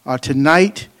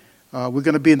Tonight, we're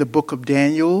going to be in the book of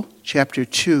Daniel, chapter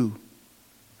 2.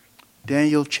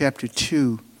 Daniel, chapter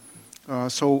 2.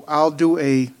 So I'll do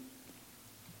a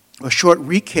short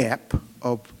recap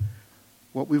of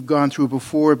what we've gone through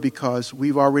before because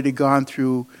we've already gone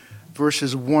through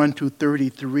verses 1 to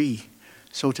 33.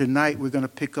 So tonight we're going to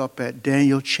pick up at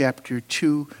Daniel chapter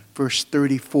 2, verse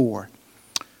 34.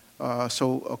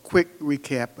 So a quick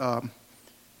recap.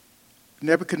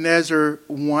 Nebuchadnezzar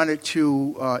wanted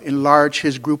to enlarge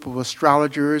his group of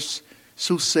astrologers,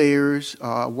 soothsayers,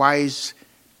 wise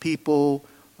people,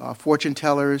 fortune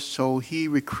tellers. So he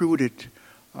recruited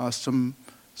some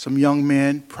young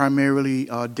men, primarily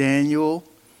Daniel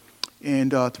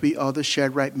and three others,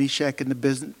 Shadrach, Meshach, and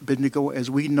Abednego,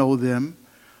 as we know them.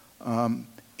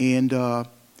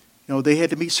 They had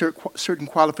to meet certain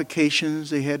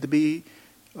qualifications. They had to be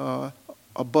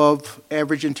above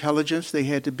average intelligence. They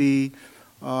had to be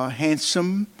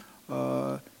handsome,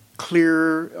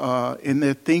 clear in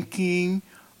their thinking,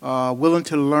 willing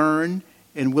to learn,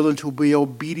 and willing to be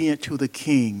obedient to the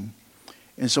king.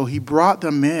 And so he brought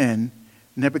them in.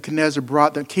 King Nebuchadnezzar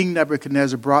brought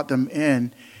them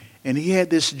in, and he had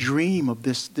this dream of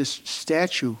this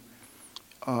statue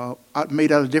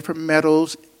made out of different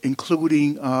metals,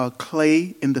 including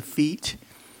clay in the feet.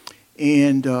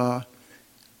 And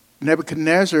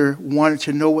Nebuchadnezzar wanted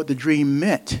to know what the dream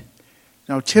meant.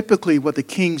 Now, typically what the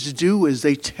kings do is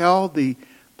they tell the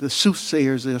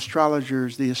soothsayers, the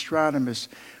astrologers, the astronomers,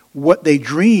 what they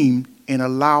dreamed and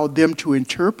allow them to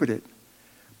interpret it.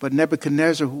 But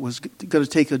Nebuchadnezzar was going to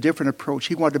take a different approach.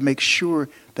 He wanted to make sure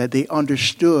that they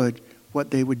understood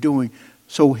what they were doing.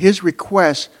 So his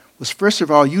request was, first of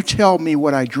all, you tell me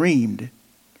what I dreamed,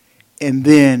 and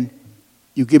then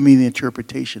you give me the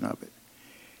interpretation of it.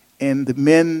 And the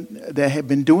men that had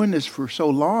been doing this for so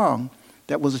long,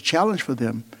 that was a challenge for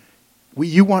them.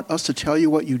 You want us to tell you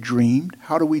what you dreamed?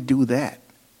 How do we do that?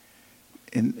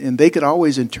 And they could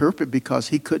always interpret because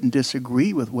he couldn't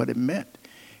disagree with what it meant.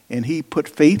 And he put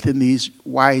faith in these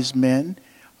wise men,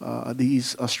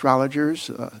 these astrologers,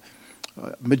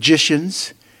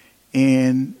 magicians,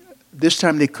 and this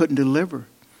time they couldn't deliver.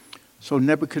 So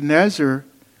Nebuchadnezzar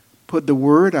put the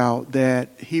word out that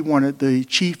he wanted the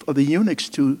chief of the eunuchs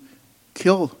to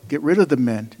get rid of the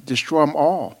men, destroy them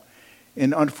all.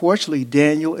 And unfortunately,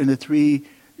 Daniel and the three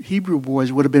Hebrew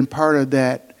boys would have been part of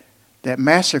that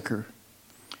massacre.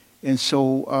 And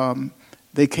so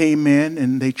they came in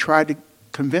and they tried to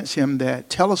convince him that,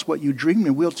 tell us what you dreamed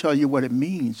and we'll tell you what it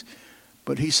means.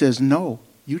 But he says, no,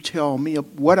 you tell me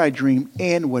what I dreamed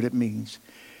and what it means.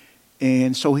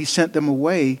 And so he sent them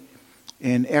away.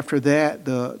 And after that,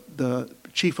 the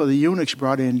chief of the eunuchs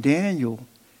brought in Daniel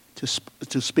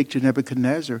to speak to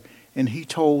Nebuchadnezzar. And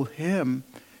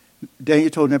Daniel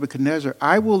told Nebuchadnezzar,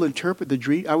 I will interpret the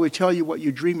dream. I will tell you what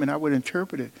you dream and I would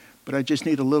interpret it. But I just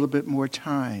need a little bit more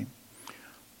time.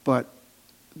 But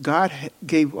God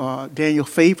gave Daniel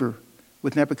favor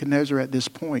with Nebuchadnezzar at this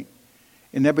point.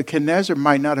 And Nebuchadnezzar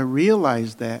might not have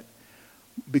realized that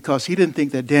because he didn't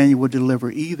think that Daniel would deliver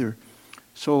either.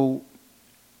 So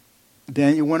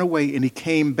Daniel went away and he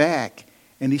came back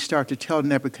and he started to tell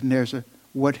Nebuchadnezzar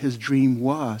what his dream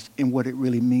was and what it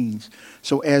really means.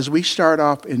 So as we start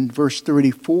off in verse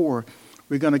 34,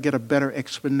 we're going to get a better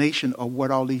explanation of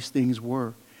what all these things were.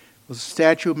 It was a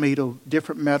statue made of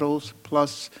different metals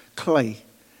plus clay.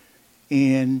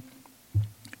 And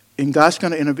God's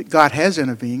going to intervene. God has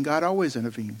intervened. God always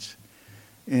intervenes.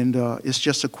 And it's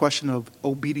just a question of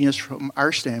obedience from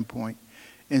our standpoint.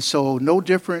 And so no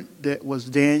different that was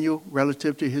Daniel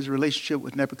relative to his relationship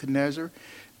with Nebuchadnezzar.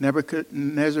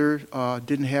 Nebuchadnezzar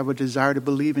didn't have a desire to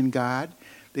believe in God.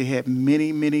 They had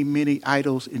many, many, many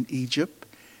idols in Egypt.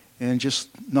 And just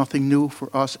nothing new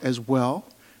for us as well.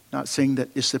 Not saying that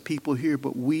it's the people here,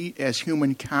 but we as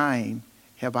humankind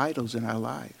have idols in our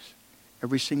lives.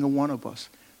 Every single one of us.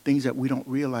 Things that we don't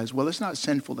realize. Well, it's not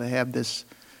sinful to have this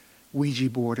Ouija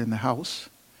board in the house.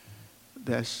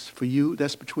 That's for you.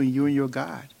 That's between you and your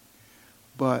God.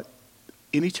 But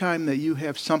anytime that you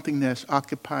have something that's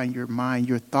occupying your mind,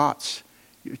 your thoughts,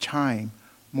 your time,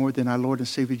 more than our Lord and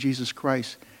Savior Jesus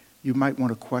Christ, you might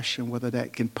want to question whether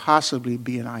that can possibly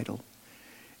be an idol.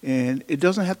 And it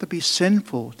doesn't have to be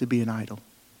sinful to be an idol.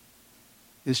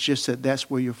 It's just that that's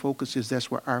where your focus is.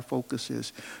 That's where our focus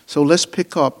is. So let's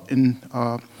pick up in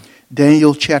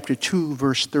Daniel chapter 2,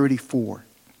 verse 34.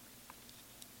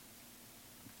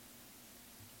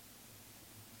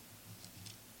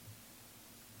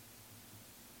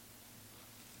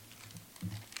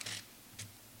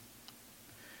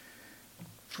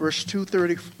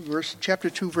 Chapter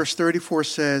 2, verse 34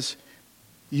 says,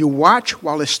 You watch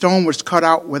while a stone was cut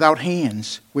out without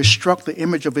hands, which struck the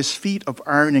image of his feet of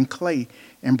iron and clay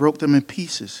and broke them in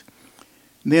pieces.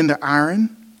 Then the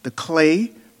iron, the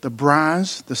clay, the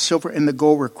bronze, the silver, and the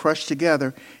gold were crushed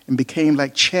together and became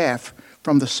like chaff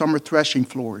from the summer threshing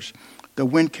floors. The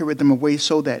wind carried them away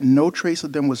so that no trace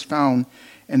of them was found,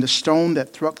 and the stone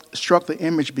that struck the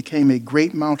image became a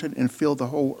great mountain and filled the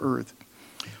whole earth.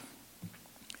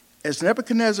 As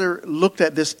Nebuchadnezzar looked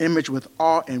at this image with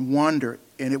awe and wonder,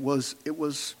 and it was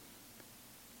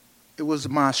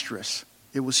monstrous.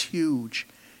 It was huge.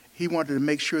 He wanted to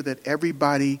make sure that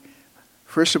everybody,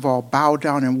 first of all, bowed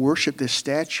down and worshiped this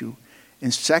statue,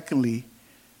 and secondly,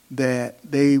 that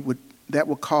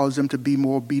would cause them to be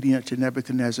more obedient to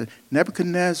Nebuchadnezzar.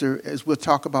 Nebuchadnezzar, as we'll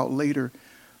talk about later,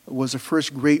 was the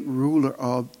first great ruler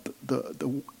of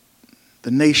the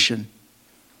nation.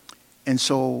 And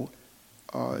so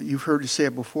you've heard it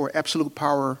said before, absolute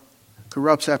power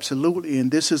corrupts absolutely,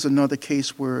 and this is another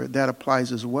case where that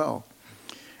applies as well.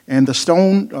 And the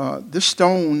stone, this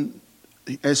stone,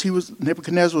 as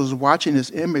Nebuchadnezzar was watching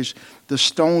this image, the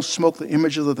stone smote the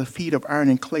images of the feet of iron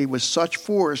and clay with such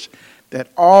force that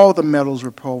all the metals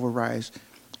were pulverized,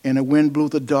 and the wind blew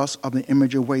the dust of the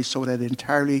image away so that it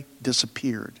entirely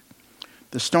disappeared.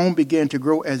 The stone began to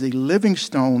grow as a living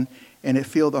stone, and it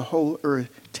filled the whole earth,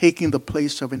 taking the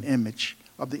place of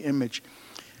the image.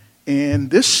 And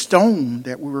this stone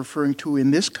that we're referring to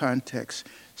in this context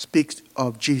speaks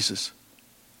of Jesus,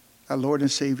 our Lord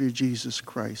and Savior Jesus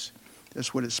Christ.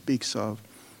 That's what it speaks of.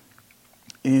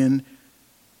 And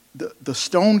the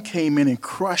stone came in and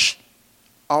crushed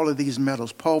all of these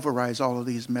metals, pulverized all of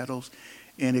these metals,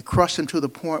 and it crushed them to the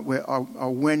point where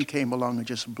a wind came along and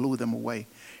just blew them away.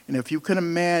 And if you can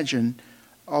imagine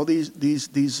all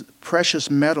these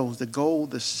precious metals, the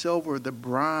gold, the silver, the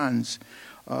bronze,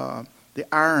 the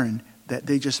iron, that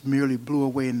they just merely blew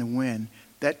away in the wind,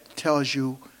 that tells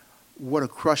you what a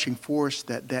crushing force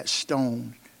that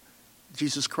stone,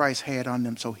 Jesus Christ, had on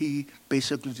them. So he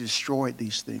basically destroyed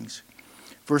these things.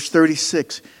 Verse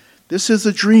 36, this is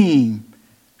a dream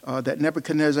that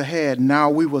Nebuchadnezzar had. Now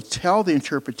we will tell the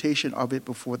interpretation of it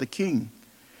before the king.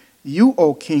 You,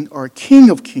 O king, are king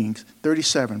of kings.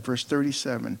 37, verse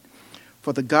 37.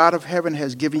 For the God of heaven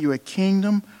has given you a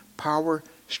kingdom, power,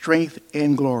 strength,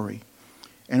 and glory.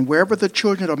 And wherever the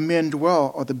children of men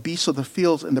dwell, or the beasts of the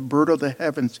fields and the bird of the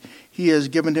heavens, he has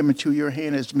given them into your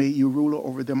hand, has made you ruler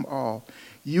over them all.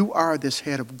 You are this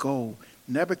head of gold.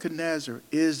 Nebuchadnezzar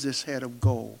is this head of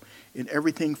gold, and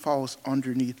everything falls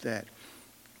underneath that.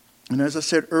 And as I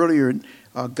said earlier,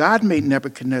 God made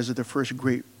Nebuchadnezzar the first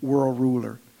great world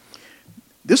ruler.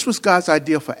 This was God's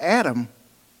idea for Adam,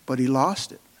 but he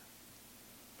lost it.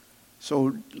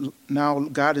 So now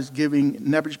God is giving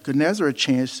Nebuchadnezzar a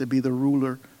chance to be the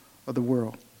ruler of the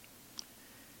world.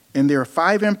 And there are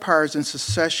 5 empires in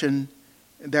succession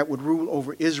that would rule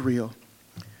over Israel.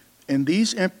 And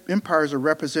these empires are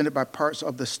represented by parts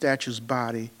of the statue's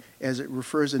body. As it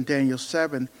refers in Daniel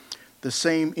 7, the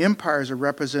same empires are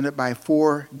represented by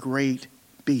 4 great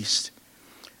beasts.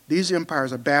 These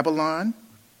empires are Babylon,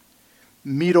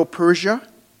 Medo-Persia,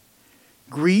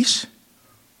 Greece,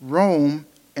 Rome,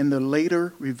 and the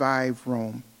later revived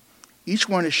Rome. Each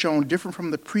one is shown different from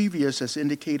the previous, as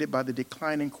indicated by the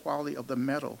declining quality of the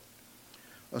metal.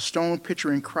 A stone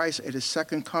picturing Christ at his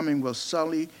second coming will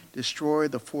suddenly destroy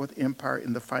the 4th empire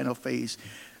in the final phase.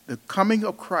 The coming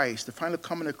of Christ, the final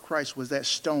coming of Christ, was that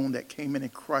stone that came in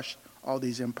and crushed all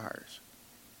these empires.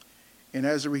 And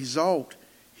as a result,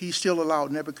 he still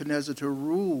allowed Nebuchadnezzar to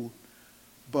rule,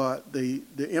 but the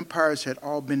empires had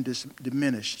all been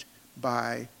diminished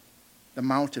by the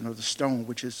mountain or the stone,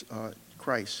 which is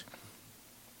Christ.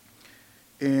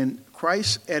 And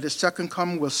Christ, at his second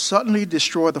coming, will suddenly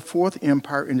destroy the 4th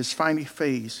empire in its final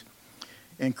phase.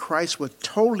 And Christ will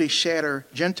totally shatter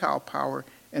Gentile power,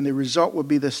 and the result will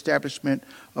be the establishment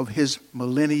of his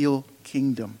millennial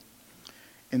kingdom,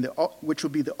 which will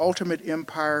be the ultimate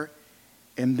empire,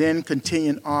 and then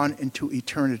continuing on into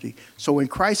eternity. So when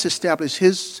Christ established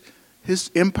his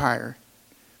empire,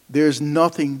 there's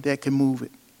nothing that can move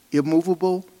it.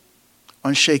 Immovable,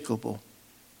 unshakable.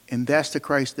 And that's the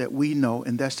Christ that we know,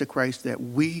 and that's the Christ that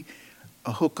we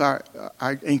hook our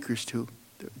anchors to.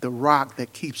 The rock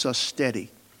that keeps us steady.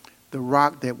 The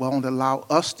rock that won't allow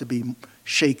us to be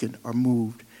shaken or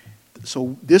moved.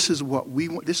 So this is what we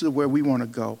want. This is where we want to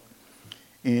go.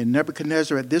 And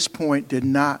Nebuchadnezzar at this point did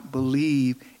not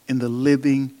believe in the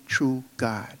living, true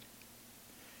God.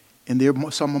 And there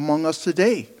are some among us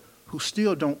today who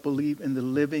still don't believe in the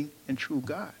living and true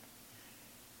God.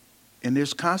 And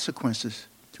there's consequences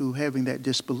to having that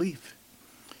disbelief.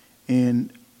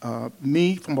 And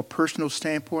Me, from a personal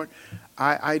standpoint,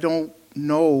 I don't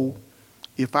know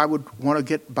if I would want to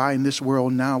get by in this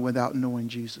world now without knowing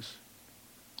Jesus.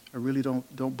 I really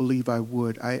don't believe I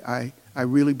would. I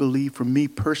really believe, for me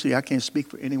personally, I can't speak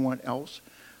for anyone else,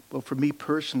 but for me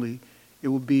personally, it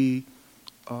would be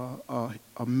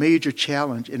a major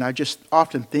challenge. And I just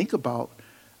often think about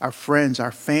our friends,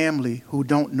 our family who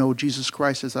don't know Jesus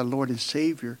Christ as our Lord and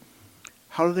Savior.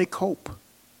 How do they cope?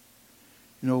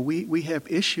 You know, we have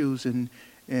issues and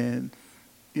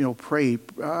you know, pray.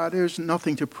 There's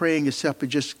nothing to praying except it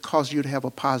just causes you to have a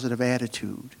positive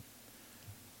attitude.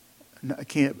 I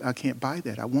can't buy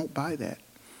that. I won't buy that.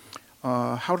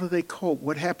 How do they cope?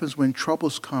 What happens when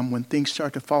troubles come, when things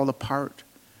start to fall apart?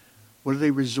 What do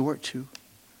they resort to?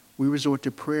 We resort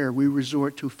to prayer. We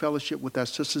resort to fellowship with our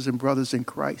sisters and brothers in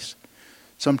Christ.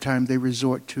 Sometimes they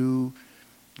resort to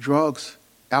drugs,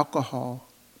 alcohol,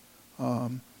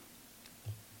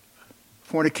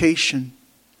 fornication.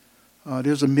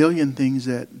 There's a million things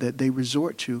that they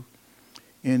resort to.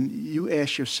 And you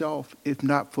ask yourself, if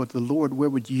not for the Lord, where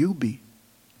would you be?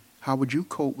 How would you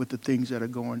cope with the things that are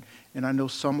going? And I know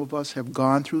some of us have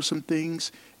gone through some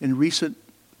things in recent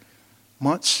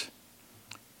months,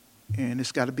 and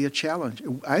it's got to be a challenge.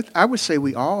 I would say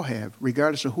we all have,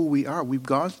 regardless of who we are. We've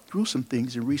gone through some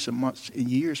things in recent months and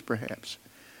years, perhaps.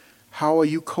 How are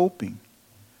you coping?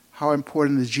 How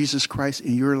important is Jesus Christ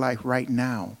in your life right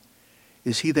now?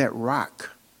 Is he that rock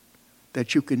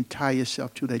that you can tie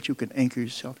yourself to, that you can anchor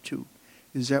yourself to?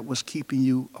 Is that what's keeping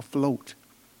you afloat?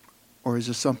 Or is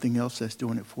it something else that's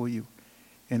doing it for you?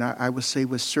 And I would say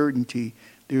with certainty,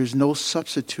 there is no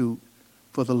substitute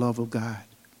for the love of God.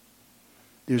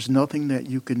 There's nothing that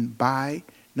you can buy,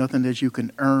 nothing that you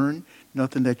can earn,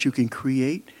 nothing that you can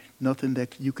create, nothing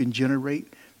that you can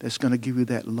generate that's going to give you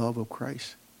that love of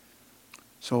Christ.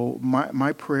 So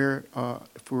my prayer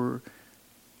for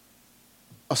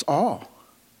us all,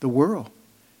 the world,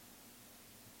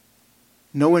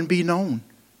 know and be known.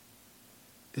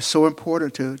 It's so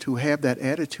important to have that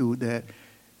attitude that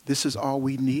this is all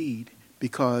we need,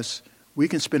 because we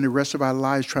can spend the rest of our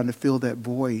lives trying to fill that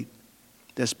void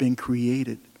that's been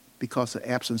created because of the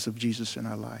absence of Jesus in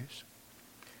our lives.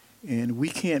 And we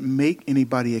can't make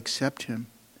anybody accept him.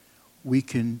 We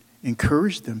can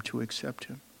encourage them to accept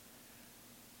him.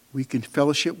 We can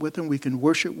fellowship with him. We can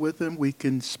worship with him. We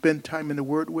can spend time in the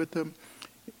Word with him.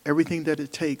 Everything that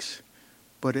it takes.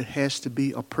 But it has to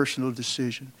be a personal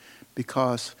decision,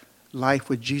 because life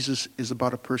with Jesus is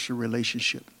about a personal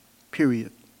relationship,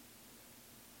 period.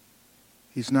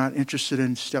 He's not interested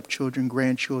in stepchildren,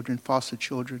 grandchildren, foster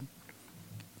children,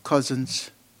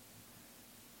 cousins.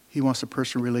 He wants a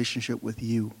personal relationship with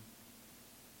you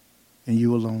and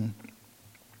you alone.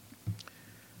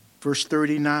 Verse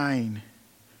 39,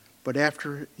 but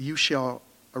after you shall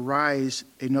arise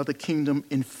another kingdom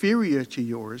inferior to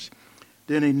yours,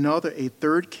 then another, a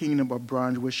third kingdom of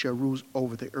bronze, which shall rule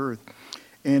over the earth.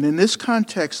 And in this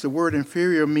context, the word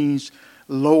inferior means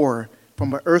lower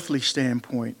from an earthly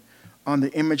standpoint, on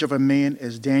the image of a man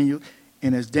as Daniel.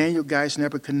 And as Daniel guides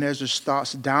Nebuchadnezzar's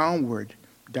thoughts downward,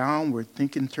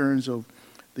 think in terms of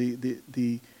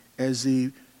the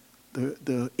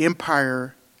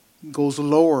empire goes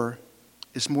lower,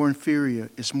 it's more inferior,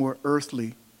 it's more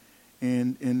earthly.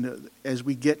 And as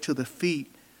we get to the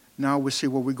feet, now we see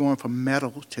where we're going from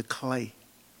metal to clay.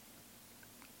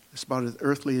 It's about as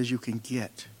earthly as you can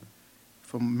get,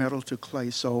 from metal to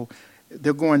clay. So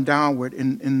they're going downward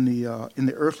in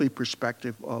the earthly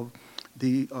perspective of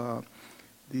the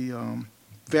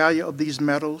value of these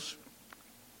metals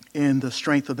and the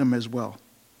strength of them as well.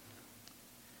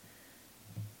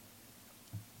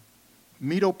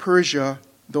 Medo-Persia,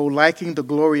 though lacking the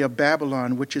glory of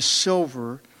Babylon, which is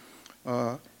silver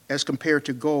as compared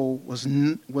to gold,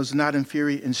 was not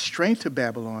inferior in strength to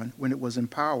Babylon when it was in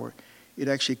power. It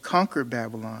actually conquered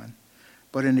Babylon.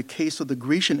 But in the case of the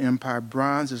Grecian Empire,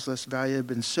 bronze is less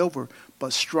valuable than silver,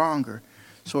 but stronger.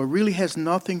 So it really has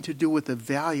nothing to do with the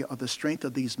value or the strength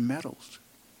of these metals.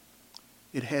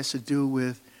 It has to do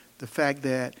with the fact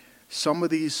that some of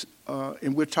these,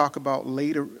 and we'll talk about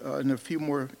later in a few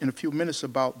minutes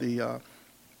about the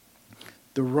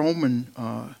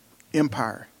Roman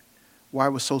Empire, why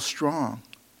it was so strong,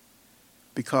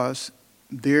 because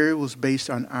there was based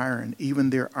on iron. Even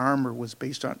their armor was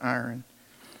based on iron.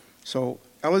 So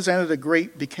Alexander the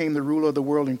Great became the ruler of the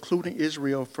world, including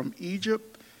Israel, from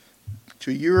Egypt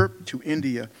to Europe to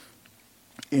India.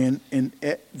 And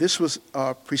this was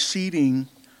preceding,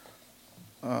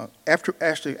 after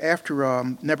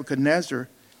Nebuchadnezzar,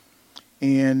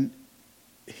 and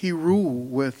he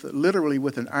ruled literally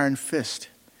with an iron fist.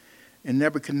 And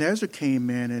Nebuchadnezzar came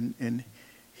in and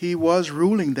he was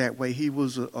ruling that way. He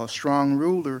was a strong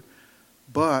ruler,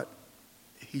 but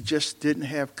he just didn't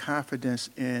have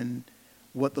confidence in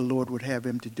what the Lord would have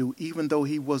him to do. Even though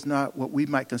he was not what we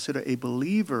might consider a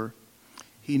believer,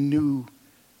 he knew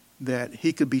that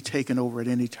he could be taken over at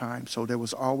any time. So there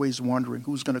was always wondering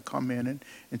who's going to come in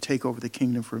and take over the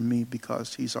kingdom from me,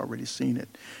 because he's already seen it.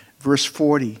 Verse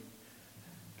 40.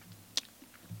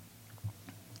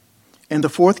 And the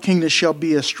fourth kingdom shall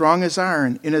be as strong as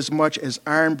iron, inasmuch as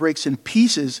iron breaks in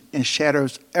pieces and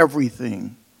shatters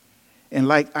everything. And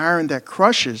like iron that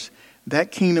crushes,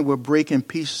 that kingdom will break in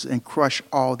pieces and crush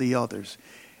all the others.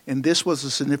 And this was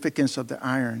the significance of the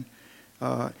iron.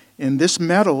 In this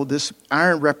metal, this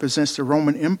iron represents the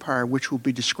Roman Empire, which will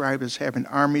be described as having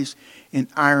armies in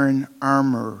iron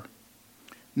armor,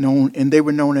 and they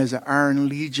were known as the Iron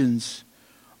Legions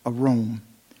of Rome.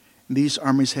 And these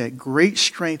armies had great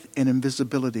strength and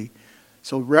invisibility.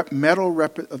 So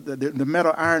the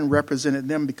metal iron represented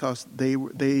them because they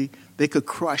could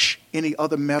crush any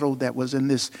other metal that was in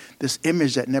this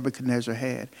image that Nebuchadnezzar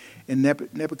had. And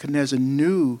Nebuchadnezzar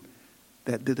knew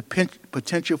that the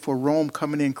potential for Rome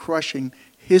coming in crushing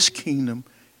his kingdom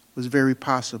was very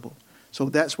possible. So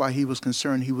that's why he was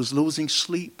concerned. He was losing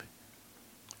sleep.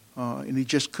 And he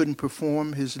just couldn't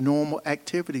perform his normal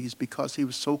activities because he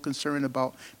was so concerned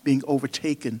about being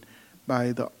overtaken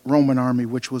by the Roman army,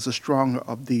 which was the stronger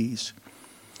of these.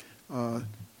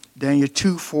 Daniel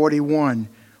 2:41,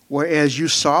 whereas you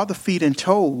saw the feet and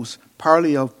toes,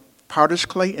 partly of potter's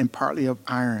clay and partly of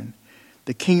iron.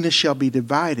 The kingdom shall be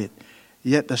divided,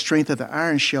 yet the strength of the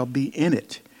iron shall be in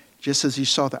it, just as you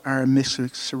saw the iron mixed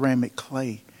with ceramic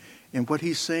clay. And what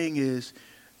he's saying is,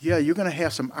 yeah, you're going to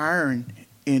have some iron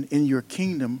in your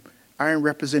kingdom, iron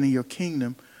representing your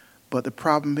kingdom, but the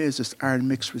problem is it's iron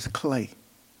mixed with clay,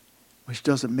 which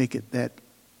doesn't make it that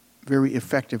very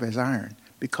effective as iron,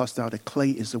 because now the clay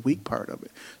is the weak part of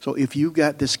it. So if you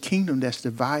got this kingdom that's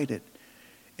divided,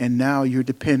 and now you're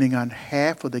depending on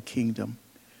half of the kingdom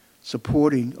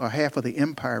supporting, or half of the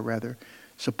empire rather,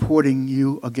 supporting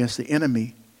you against the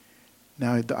enemy,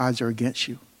 now the odds are against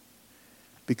you.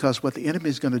 Because what the enemy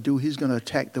is going to do, he's going to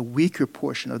attack the weaker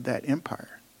portion of that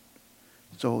empire.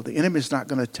 So the enemy is not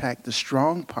going to attack the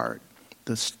strong part,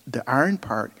 the iron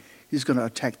part. He's going to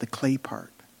attack the clay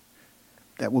part.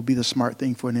 That will be the smart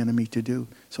thing for an enemy to do.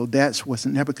 So that's what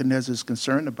Nebuchadnezzar is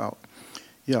concerned about.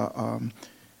 For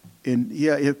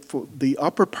the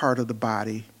upper part of the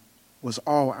body was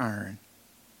all iron,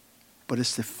 but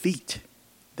it's the feet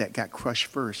that got crushed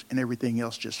first, and everything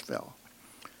else just fell.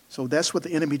 So that's what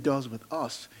the enemy does with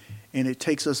us. And it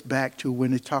takes us back to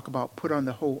when they talk about put on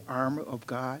the whole armor of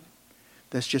God.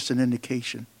 That's just an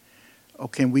indication. Oh,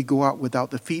 can we go out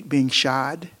without the feet being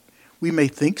shod? We may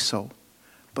think so,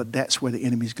 but that's where the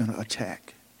enemy's going to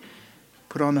attack.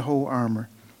 Put on the whole armor.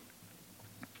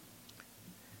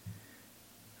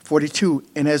 42,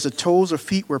 and as the toes of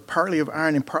feet were partly of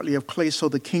iron and partly of clay, so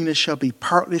the kingdom shall be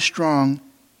partly strong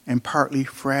and partly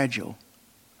fragile.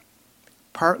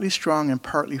 Partly strong and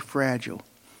partly fragile.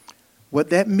 What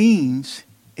that means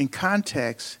in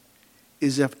context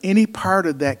is if any part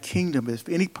of that kingdom, if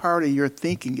any part of your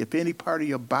thinking, if any part of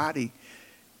your body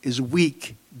is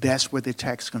weak, that's where the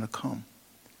attack's going to come.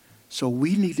 So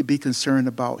we need to be concerned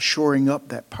about shoring up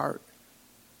that part.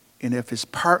 And if it's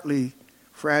partly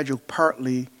fragile,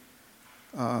 partly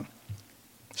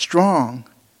strong,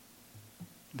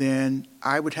 then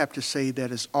I would have to say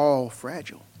that it's all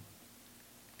fragile.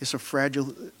 It's a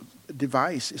fragile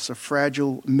device. It's a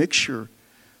fragile mixture.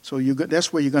 So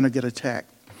that's where you're going to get attacked.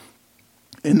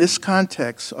 In this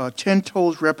context, 10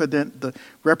 toes represent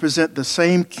the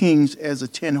same kings as the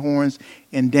 10 horns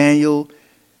in Daniel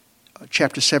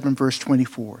chapter 7, verse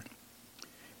 24.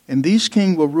 And these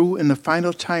kings will rule in the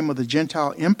final time of the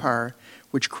Gentile empire,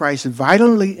 which Christ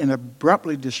violently and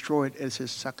abruptly destroyed as his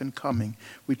second coming.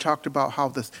 We talked about how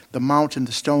the mountain,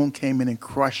 the stone came in and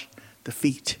crushed the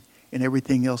feet, and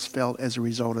everything else fell as a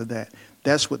result of that.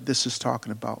 That's what this is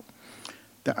talking about.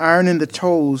 The iron in the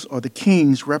toes, or the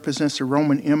kings, represents the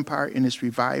Roman Empire in its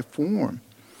revived form.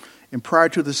 And prior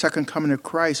to the second coming of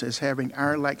Christ, as having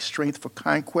iron-like strength for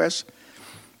conquest.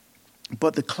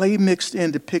 But the clay mixed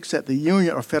in depicts that the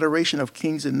union or federation of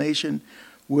kings and nations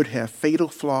would have fatal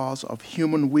flaws of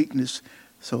human weakness.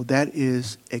 So that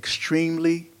is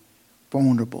extremely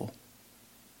vulnerable.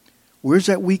 Where's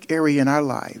that weak area in our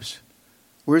lives?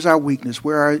 Where's our weakness?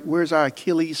 Where's our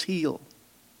Achilles heel?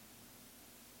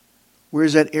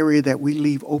 Where's that area that we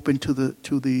leave open to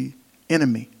the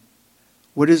enemy?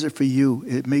 What is it for you?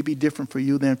 It may be different for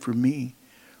you than for me.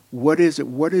 What is it?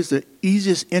 What is the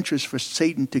easiest interest for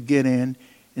Satan to get in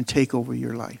and take over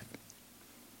your life?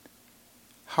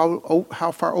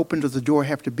 How far open does the door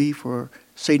have to be for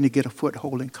Satan to get a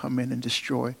foothold and come in and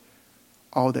destroy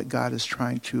all that God is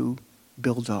trying to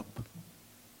build up?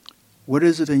 What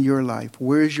is it in your life?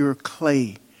 Where is your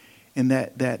clay in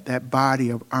that body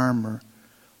of armor,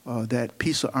 that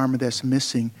piece of armor that's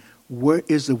missing? Where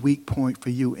is the weak point for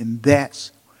you? And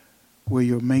that's where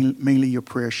mainly your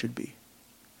prayer should be.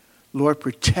 Lord,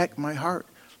 protect my heart.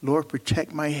 Lord,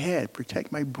 protect my head.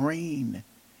 Protect my brain.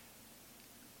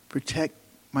 Protect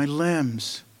my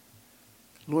limbs.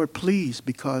 Lord, please,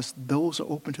 because those are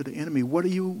open to the enemy. What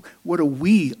are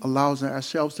we allowing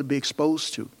ourselves to be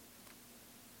exposed to?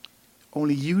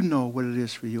 Only you know what it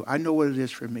is for you. I know what it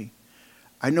is for me.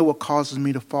 I know what causes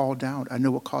me to fall down. I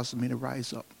know what causes me to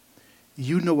rise up.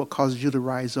 You know what causes you to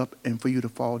rise up and for you to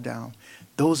fall down.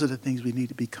 Those are the things we need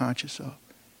to be conscious of.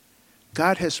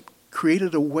 God has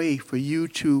created a way for you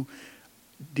to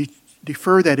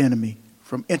defer that enemy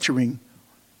from entering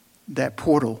that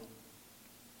portal.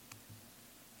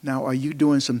 Now, are you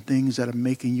doing some things that are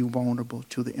making you vulnerable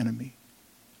to the enemy?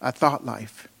 Our thought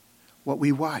life, what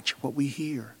we watch, what we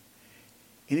hear.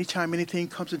 Anytime anything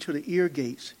comes into the ear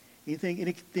gates,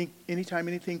 anytime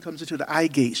anything comes into the eye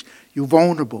gates, you're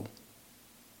vulnerable.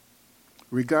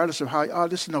 Regardless of how,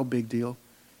 this is no big deal.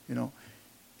 You know,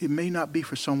 it may not be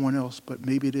for someone else, but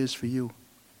maybe it is for you.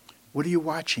 What are you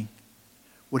watching?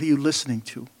 What are you listening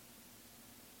to?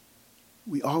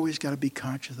 We always got to be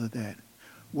conscious of that.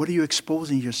 What are you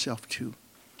exposing yourself to?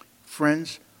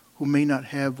 Friends who may not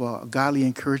have godly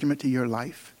encouragement to your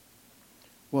life?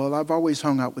 Well, I've always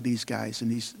hung out with these guys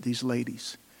and these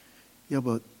ladies. Yeah,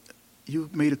 but you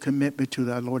made a commitment to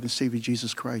our Lord and Savior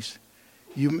Jesus Christ.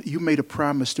 You made a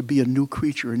promise to be a new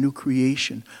creature, a new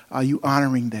creation. Are you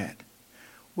honoring that?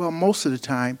 Well, most of the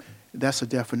time, that's a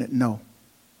definite no.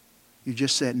 You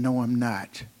just said, no, I'm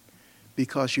not.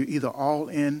 Because you're either all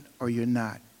in or you're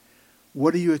not.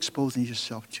 What are you exposing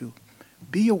yourself to?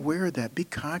 Be aware of that. Be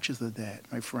conscious of that,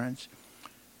 my friends.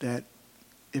 That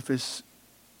if it's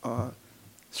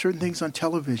certain things on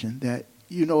television that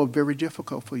you know are very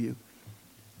difficult for you,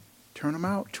 turn them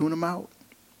out, tune them out.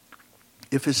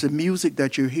 If it's the music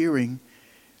that you're hearing,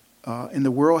 and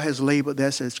the world has labeled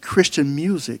that as Christian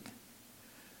music,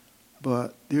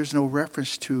 but there's no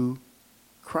reference to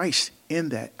Christ in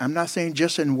that. I'm not saying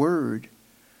just in word,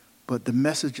 but the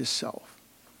message itself.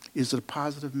 Is it a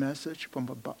positive message from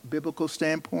a biblical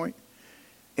standpoint?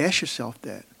 Ask yourself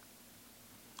that.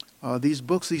 These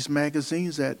books, these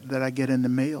magazines that I get in the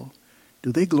mail,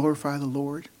 do they glorify the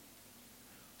Lord?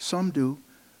 Some do.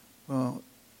 Well,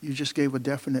 you just gave a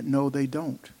definite no, they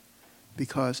don't.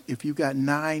 Because if you got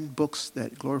 9 books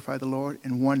that glorify the Lord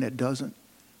and 1 that doesn't,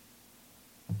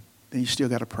 then you still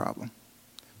got a problem.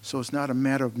 So it's not a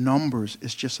matter of numbers,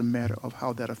 it's just a matter of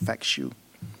how that affects you.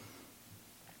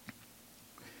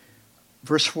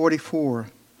 Verse 44,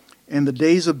 in the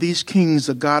days of these kings,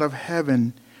 the God of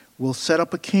heaven will set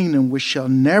up a kingdom which shall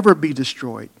never be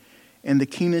destroyed, and the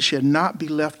kingdom shall not be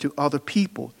left to other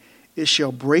people. It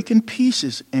shall break in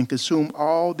pieces and consume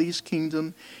all these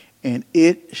kingdoms, and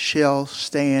it shall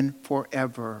stand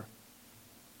forever.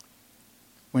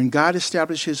 When God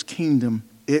establishes his kingdom,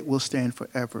 it will stand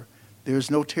forever. There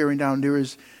is no tearing down.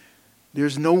 There's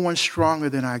no one stronger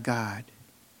than our God.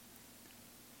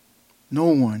 No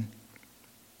one.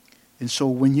 And so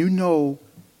when you know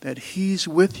that he's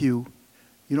with you,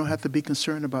 you don't have to be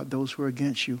concerned about those who are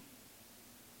against you.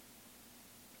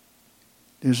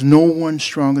 There's no one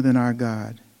stronger than our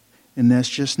God. And that's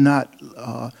just not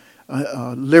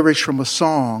lyrics from a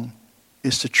song.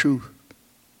 It's the truth.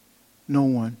 No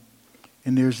one.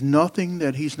 And there's nothing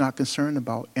that he's not concerned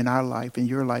about in our life, in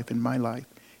your life, in my life.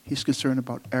 He's concerned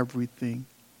about everything.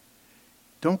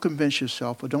 Don't convince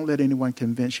yourself, or don't let anyone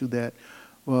convince you that,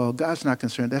 well, God's not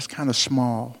concerned. That's kind of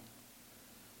small.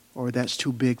 Or that's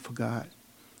too big for God.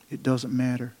 It doesn't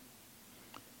matter.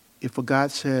 If a God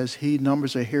says he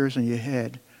numbers the hairs on your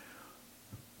head,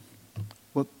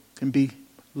 what can be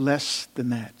less than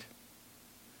that?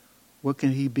 What can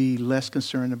he be less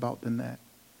concerned about than that?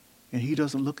 And he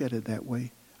doesn't look at it that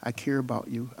way. I care about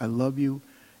you. I love you.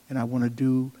 And I want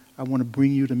to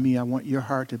bring you to me. I want your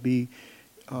heart to be,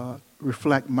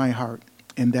 reflect my heart.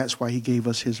 And that's why he gave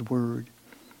us his word.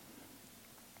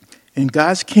 In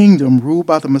God's kingdom, ruled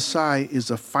by the Messiah is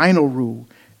the final rule,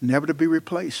 never to be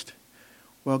replaced.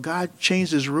 Well, God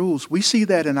changed his rules. We see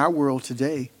that in our world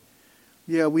today.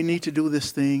 Yeah, we need to do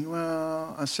this thing.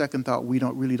 Well, on second thought, we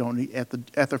don't need. At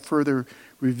the further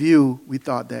review, we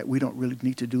thought that we don't really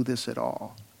need to do this at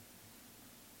all.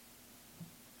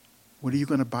 What are you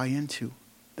going to buy into?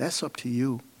 That's up to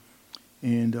you.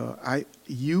 And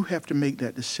you have to make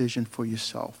that decision for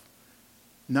yourself.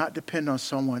 Not depend on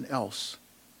someone else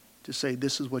to say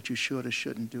this is what you should or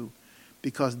shouldn't do,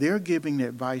 because they're giving the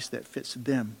advice that fits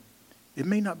them. It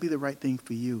may not be the right thing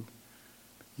for you.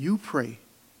 You pray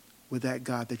with that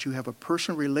God that you have a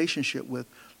personal relationship with.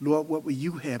 Lord, what will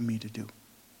you have me to do?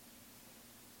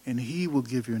 And he will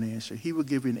give you an answer. He will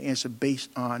give you an answer based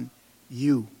on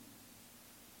you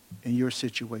and your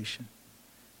situation.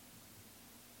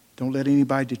 Don't let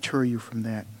anybody deter you from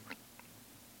that.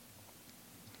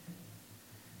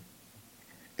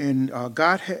 And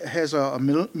God has a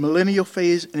millennial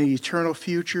phase and an eternal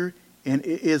future, and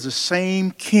it is the same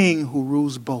king who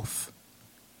rules both.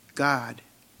 God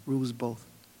rules both.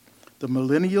 The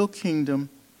millennial kingdom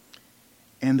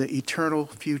and the eternal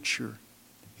future.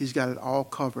 He's got it all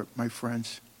covered, my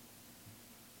friends,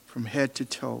 from head to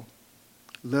toe,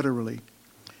 literally.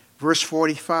 Verse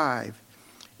 45,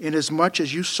 inasmuch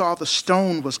as you saw the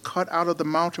stone was cut out of the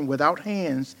mountain without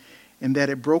hands, and that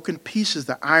it broke in pieces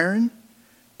the iron,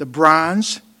 the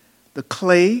bronze, the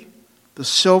clay, the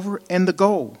silver, and the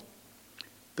gold.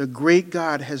 The great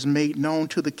God has made known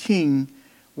to the king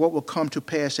what will come to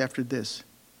pass after this.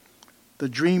 The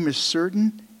dream is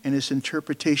certain, and its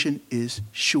interpretation is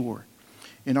sure.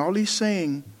 And all he's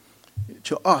saying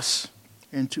to us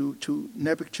and to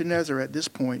Nebuchadnezzar at this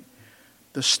point,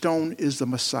 the stone is the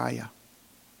Messiah.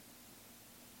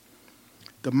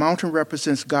 The mountain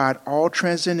represents God, all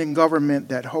transcendent government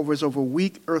that hovers over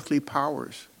weak earthly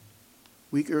powers.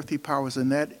 Weak earthly powers,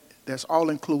 and that's all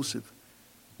inclusive.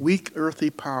 Weak earthly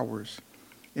powers.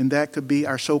 And that could be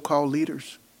our so-called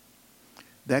leaders.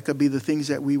 That could be the things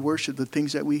that we worship, the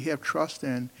things that we have trust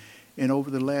in. And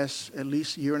over the last at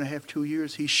least year and a half, 2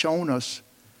 years, he's shown us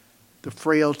the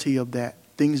frailty of that,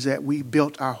 things that we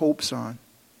built our hopes on.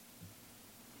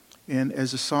 And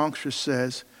as the songstress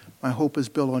says, my hope is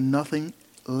built on nothing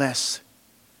less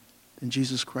than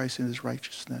Jesus Christ and his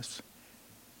righteousness.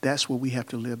 That's what we have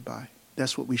to live by.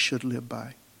 That's what we should live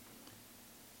by.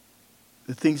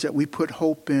 The things that we put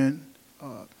hope in,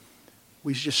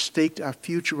 we just staked our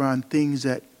future on things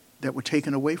that were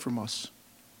taken away from us.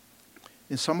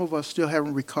 And some of us still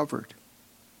haven't recovered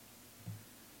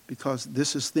because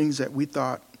this is things that we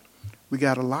thought we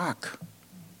got a lock.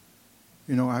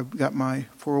 You know, I've got my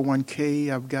 401k,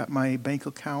 I've got my bank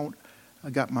account, I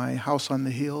got my house on the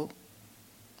hill,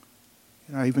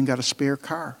 and I even got a spare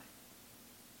car.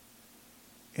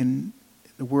 And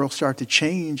the world started to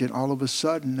change, and all of a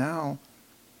sudden now,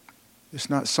 it's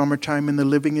not summertime and the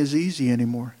living is easy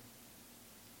anymore.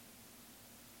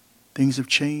 Things have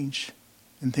changed,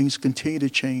 and things continue to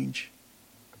change.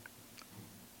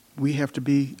 We have to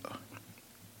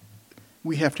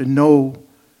know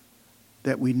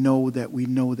that we know that we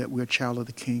know that we're a child of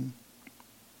the King.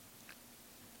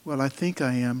 Well, I think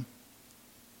I am.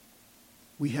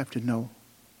 We have to know.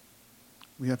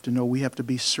 We have to know. We have to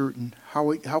be certain.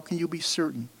 How can you be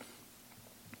certain?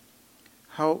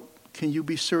 How can you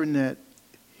be certain that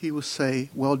he will say,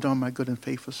 well done, my good and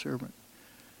faithful servant?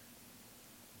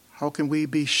 How can we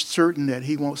be certain that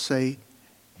he won't say,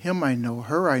 him I know,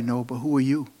 her I know, but who are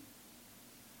you?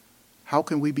 How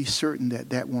can we be certain that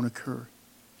that won't occur?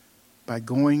 By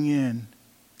going in,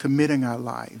 committing our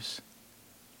lives,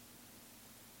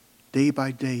 day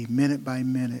by day, minute by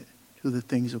minute, to the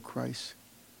things of Christ.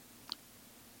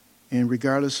 And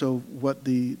regardless of what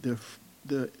the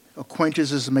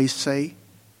acquaintances may say,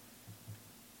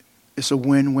 it's a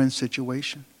win-win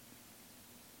situation.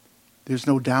 There's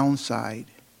no downside.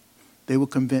 They will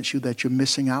convince you that you're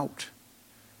missing out.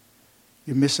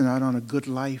 You're missing out on a good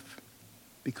life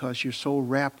because you're so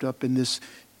wrapped up in this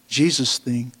Jesus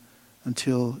thing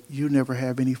until you never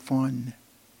have any fun.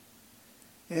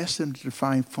 Ask them to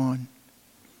define fun.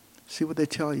 See what they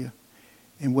tell you.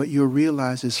 And what you'll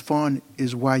realize is fun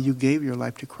is why you gave your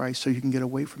life to Christ, so you can get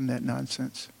away from that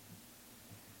nonsense.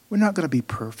 We're not going to be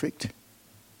perfect.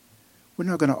 We're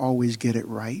not going to always get it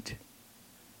right.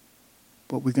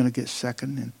 But we're going to get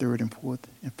second and third and fourth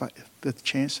and fifth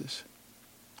chances.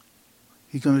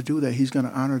 He's going to do that. He's going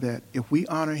to honor that. If we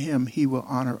honor him, he will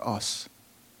honor us.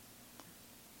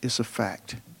 It's a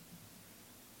fact.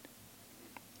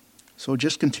 So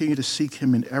just continue to seek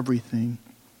him in everything.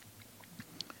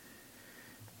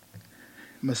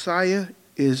 Messiah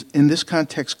is, in this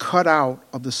context, cut out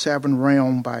of the seven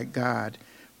realm by God,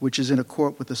 which is in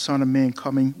accord with the Son of Man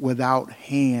coming without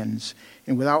hands.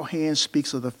 And without hands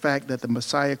speaks of the fact that the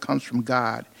Messiah comes from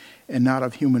God and not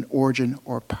of human origin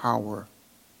or power.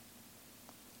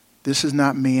 This is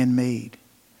not man-made.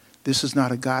 This is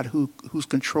not a God who's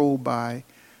controlled by,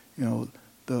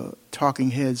 the talking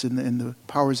heads and the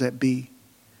powers that be.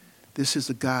 This is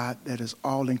a God that is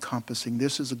all-encompassing.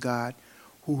 This is a God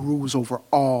who rules over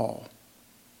all.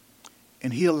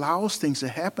 And he allows things to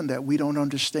happen that we don't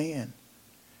understand.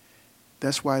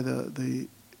 That's why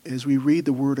as we read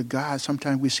the Word of God,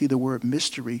 sometimes we see the word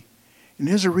mystery. And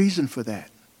there's a reason for that.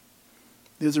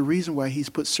 There's a reason why he's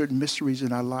put certain mysteries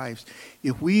in our lives.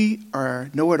 If we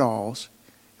are know-it-alls,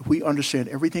 if we understand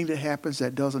everything that happens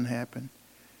that doesn't happen,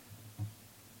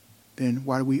 then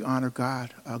why do we honor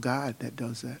God, a God that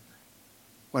does that?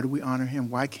 Why do we honor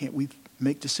him? Why can't we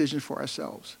make decisions for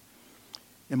ourselves?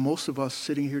 And most of us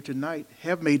sitting here tonight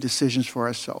have made decisions for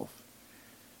ourselves.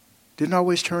 Didn't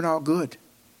always turn out good.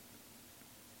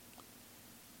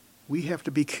 We have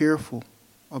to be careful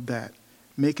of that,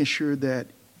 making sure that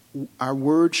our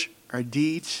words, our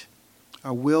deeds,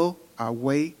 our will, our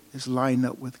way is lined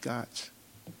up with God's.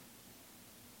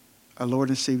 Our Lord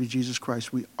and Savior Jesus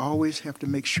Christ. We always have to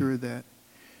make sure that.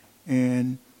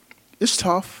 And it's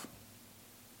tough.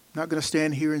 I'm not going to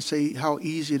stand here and say how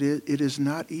easy it is. It is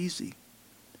not easy.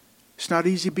 It's not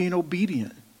easy being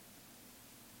obedient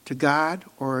to God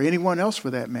or anyone else for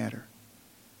that matter.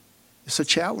 It's a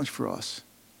challenge for us.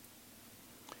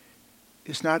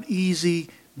 It's not easy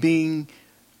being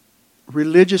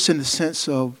religious in the sense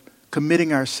of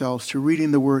committing ourselves to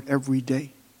reading the Word every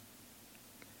day.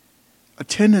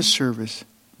 Attendance service,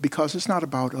 because it's not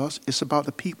about us, it's about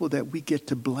the people that we get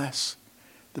to bless,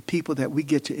 the people that we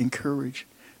get to encourage,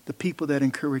 the people that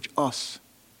encourage us.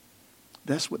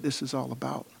 That's what this is all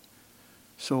about.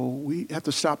 So we have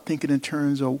to stop thinking in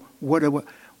terms of what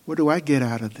do I get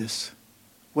out of this?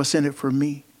 What's in it for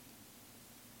me?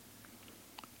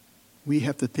 We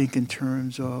have to think in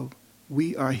terms of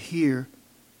we are here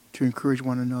to encourage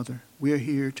one another. We are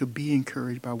here to be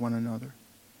encouraged by one another.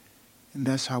 And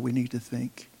that's how we need to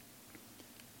think.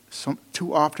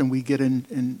 Too often we get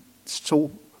in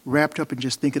so wrapped up in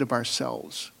just thinking of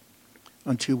ourselves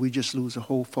until we just lose the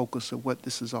whole focus of what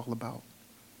this is all about.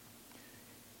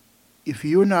 If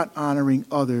you're not honoring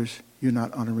others, you're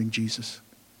not honoring Jesus.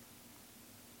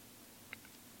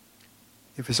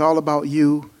 If it's all about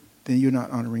you, then you're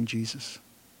not honoring Jesus.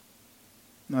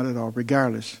 Not at all,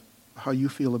 regardless of how you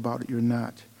feel about it, you're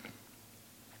not.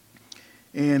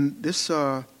 And this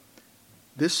cut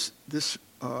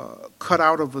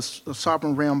out of a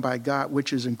sovereign realm by God,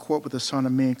 which is in court with the Son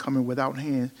of Man coming without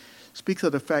hand, speaks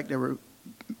of the fact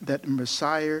that the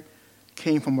Messiah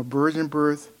came from a virgin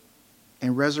birth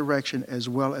and resurrection, as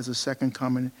well as a second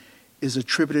coming, is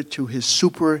attributed to his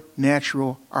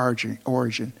supernatural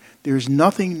origin. There's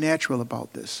nothing natural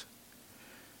about this.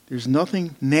 There's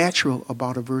nothing natural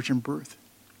about a virgin birth.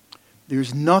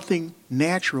 There's nothing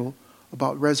natural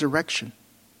about resurrection.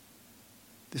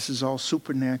 This is all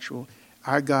supernatural.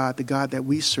 Our God, the God that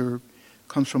we serve,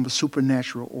 comes from a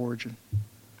supernatural origin.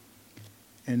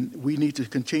 And we need to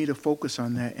continue to focus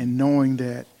on that and knowing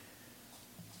that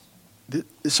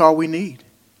it's all we need.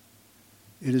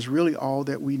 It is really all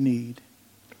that we need.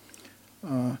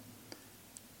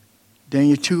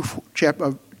 Daniel 2,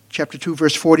 chapter 2,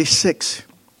 verse 46.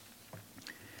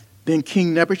 Then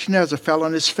King Nebuchadnezzar fell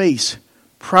on his face,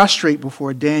 prostrate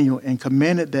before Daniel, and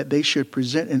commanded that they should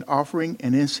present an offering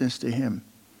and incense to him.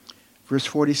 Verse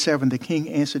 47, the king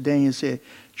answered Daniel and said,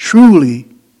 "Truly,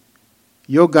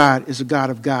 your God is a God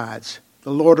of gods,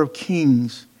 the Lord of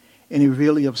kings, and a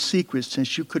revealer of secrets,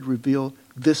 since you could reveal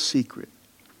this secret."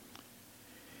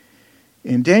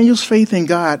 And Daniel's faith in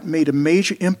God made a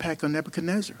major impact on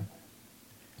Nebuchadnezzar.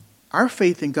 Our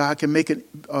faith in God can make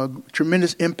a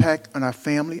tremendous impact on our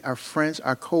family, our friends,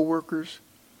 our co-workers,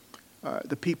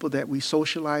 the people that we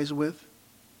socialize with,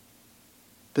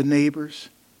 the neighbors,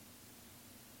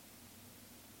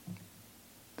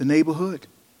 the neighborhood.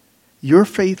 Your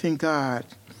faith in God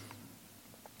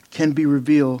can be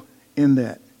revealed in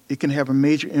that. It can have a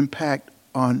major impact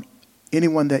on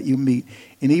anyone that you meet.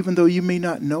 And even though you may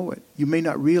not know it, you may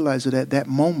not realize it at that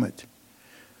moment,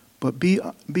 but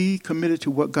be committed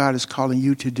to what God is calling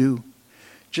you to do.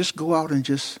 Just go out and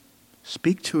just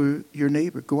speak to your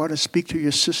neighbor. Go out and speak to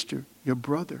your sister, your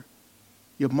brother,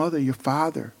 your mother, your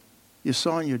father, your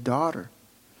son, your daughter.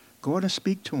 Go out and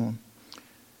speak to them.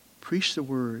 Preach the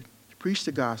word. Preach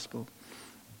the gospel.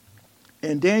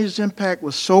 And Daniel's impact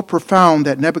was so profound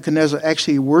that Nebuchadnezzar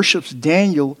actually worships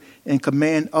Daniel and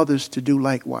commands others to do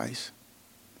likewise.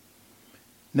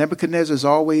 Nebuchadnezzar has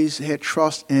always had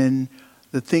trust in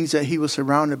the things that he was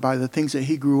surrounded by, the things that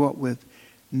he grew up with.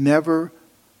 Never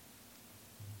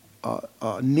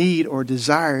need or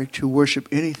desire to worship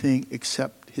anything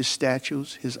except his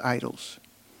statues, his idols.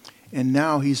 And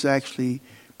now he's actually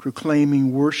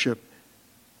proclaiming worship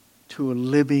to a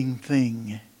living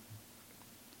thing.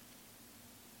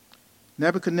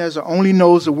 Nebuchadnezzar only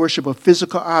knows the worship of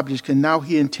physical objects, and now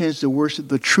he intends to worship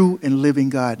the true and living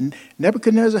God. And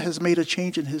Nebuchadnezzar has made a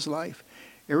change in his life.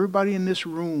 Everybody in this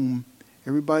room,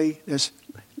 everybody that's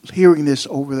hearing this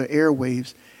over the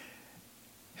airwaves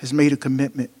has made a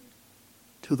commitment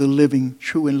to the living,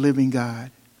 true and living God.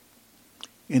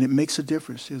 And it makes a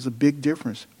difference. There's a big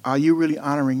difference. Are you really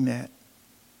honoring that?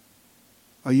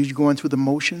 Are you going through the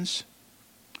motions?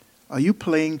 Are you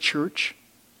playing church?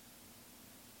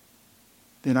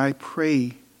 Then I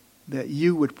pray that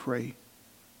you would pray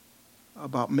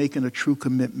about making a true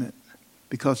commitment,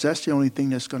 because that's the only thing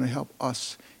that's going to help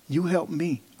us. You help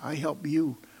me. I help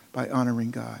you by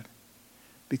honoring God,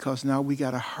 because now we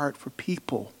got a heart for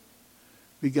people.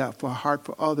 We got a heart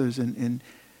for others. And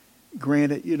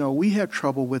granted, we have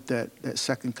trouble with that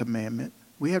second commandment.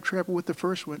 We have trouble with the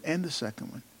first one and the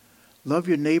second one. Love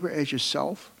your neighbor as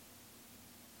yourself.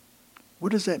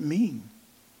 What does that mean?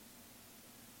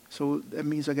 So that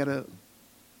means I got to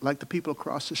like the people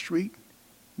across the street?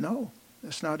 No,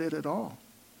 that's not it at all.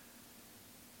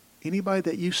 Anybody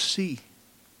that you see,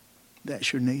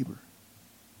 that's your neighbor.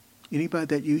 Anybody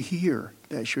that you hear,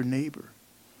 that's your neighbor.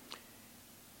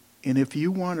 And if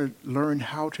you want to learn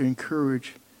how to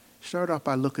encourage, start off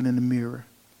by looking in the mirror.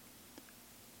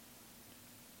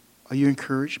 Are you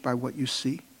encouraged by what you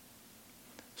see?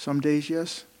 Some days,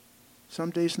 yes.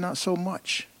 Some days, not so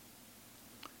much.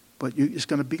 But it's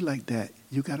going to be like that.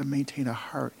 You got to maintain a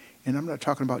heart. And I'm not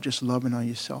talking about just loving on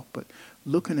yourself, but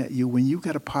looking at you. When you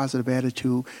got a positive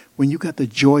attitude, when you got the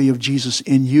joy of Jesus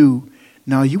in you,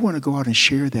 now you want to go out and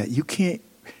share that. You can't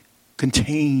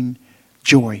contain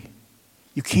joy.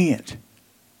 You can't.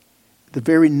 The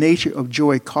very nature of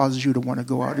joy causes you to want to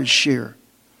go out and share.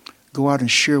 Go out and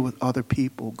share with other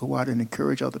people. Go out and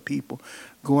encourage other people.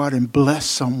 Go out and bless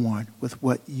someone with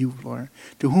what you've learned.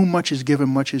 To whom much is given,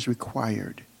 much is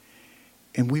required.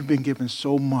 And we've been given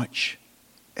so much.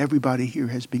 Everybody here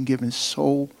has been given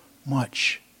so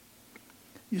much.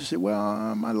 You say,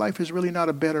 well, my life is really not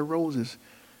a bed of roses.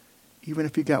 Even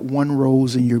if you got one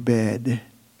rose in your bed,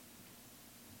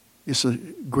 it's a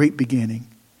great beginning.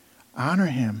 Honor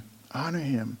him. Honor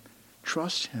him.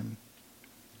 Trust him.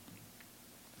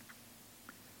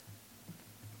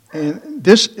 And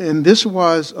this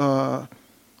was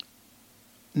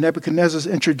Nebuchadnezzar's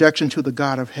introduction to the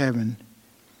God of heaven.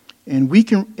 And we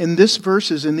can, in these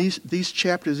verses, in these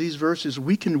chapters, these verses,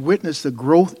 we can witness the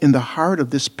growth in the heart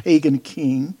of this pagan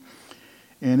king.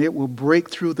 And it will break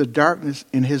through the darkness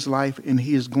in his life, and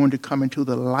he is going to come into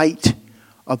the light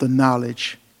of the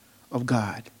knowledge of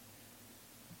God.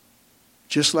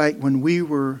 Just like when we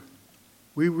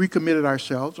recommitted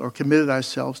ourselves or committed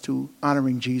ourselves to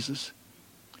honoring Jesus,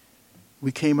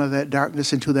 we came out of that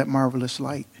darkness into that marvelous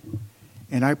light.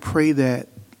 And I pray that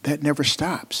never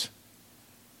stops.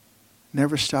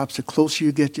 Never stops. The closer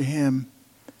you get to him,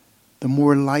 the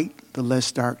more light, the less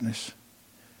darkness.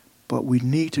 But we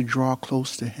need to draw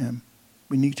close to him.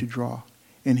 We need to draw.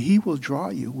 And he will draw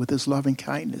you with his loving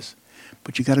kindness.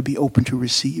 But you got to be open to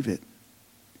receive it.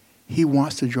 He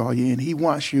wants to draw you in. He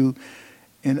wants you,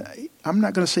 and I'm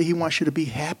not going to say he wants you to be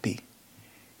happy.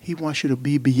 He wants you to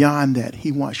be beyond that.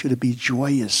 He wants you to be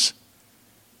joyous.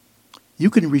 You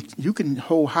can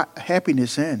hold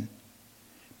happiness in,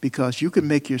 because you can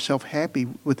make yourself happy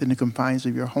within the confines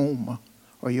of your home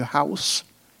or your house.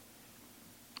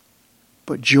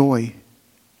 But joy,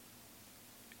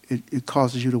 it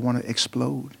causes you to want to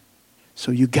explode.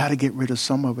 So you got to get rid of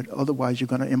some of it. Otherwise, you're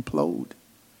going to implode.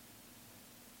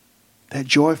 That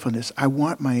joyfulness. I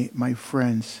want my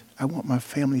friends, I want my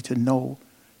family to know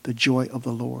the joy of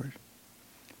the Lord.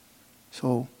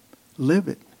 So live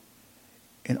it.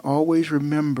 And always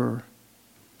remember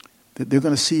that they're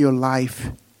going to see your life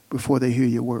before they hear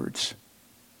your words.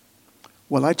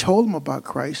 Well, I told them about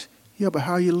Christ. Yeah, but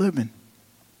how are you living?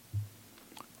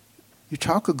 You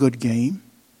talk a good game,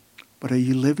 but are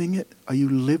you living it? Are you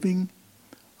living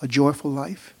a joyful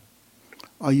life?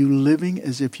 Are you living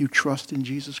as if you trust in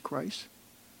Jesus Christ?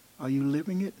 Are you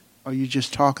living it? Or are you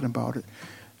just talking about it?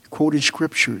 Quoting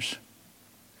scriptures.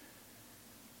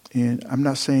 And I'm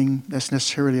not saying that's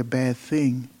necessarily a bad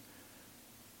thing,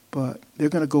 but they're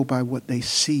going to go by what they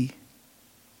see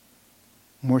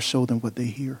more so than what they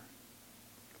hear.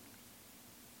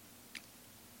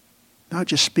 Not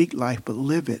just speak life, but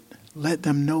live it. Let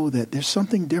them know that there's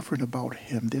something different about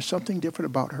him. There's something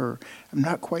different about her. I'm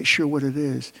not quite sure what it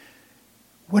is.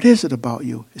 What is it about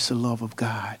you? It's the love of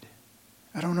God.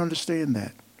 I don't understand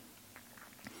that.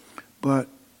 But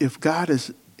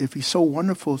if he's so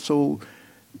wonderful, so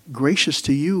gracious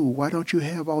to you, why don't you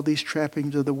have all these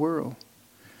trappings of the world?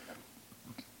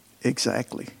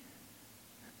 Exactly.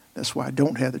 That's why I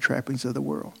don't have the trappings of the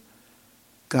world.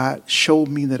 God showed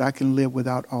me that I can live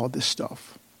without all this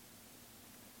stuff.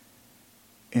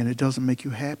 And it doesn't make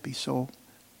you happy. So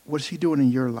What is he doing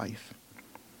in your life?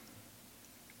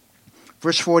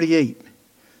 Verse 48.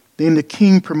 Then the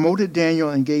king promoted Daniel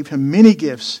and gave him many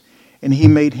gifts, and he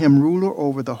made him ruler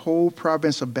over the whole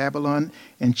province of Babylon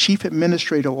and chief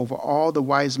administrator over all the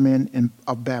wise men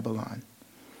of Babylon.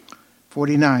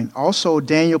 49. Also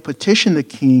Daniel petitioned the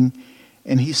king,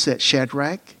 and he set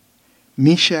Shadrach,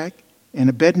 Meshach, and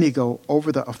Abednego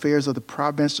over the affairs of the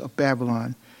province of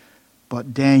Babylon,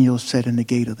 but Daniel sat in the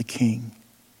gate of the king.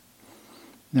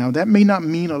 Now that may not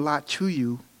mean a lot to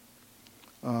you,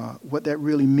 what that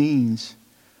really means,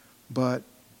 but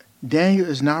Daniel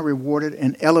is now rewarded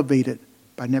and elevated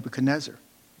by Nebuchadnezzar.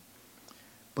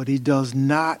 But he does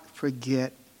not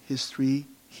forget his 3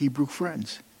 Hebrew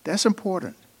friends. That's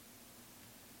important.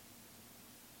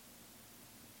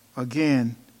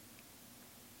 Again,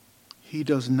 he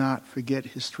does not forget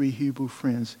his 3 Hebrew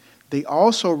friends. They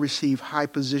also receive high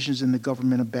positions in the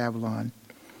government of Babylon.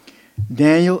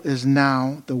 Daniel is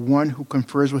now the one who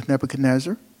confers with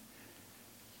Nebuchadnezzar.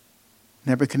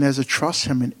 Nebuchadnezzar trusts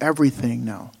him in everything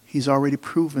now. He's already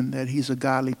proven that he's a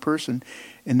godly person,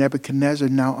 and Nebuchadnezzar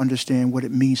now understands what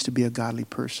it means to be a godly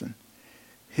person.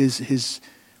 His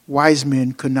wise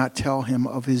men could not tell him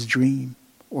of his dream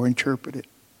or interpret it.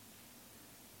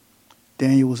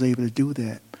 Daniel was able to do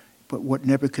that. But what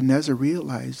Nebuchadnezzar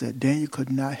realized, that Daniel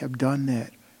could not have done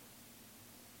that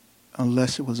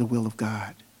unless it was the will of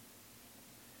God.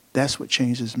 That's what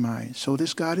changed his mind. So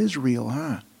this God is real,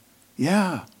 huh?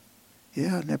 Yeah,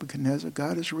 Nebuchadnezzar,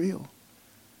 God is real.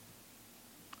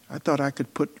 I thought I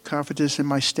could put confidence in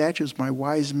my statutes, my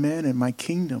wise men, and my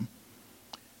kingdom.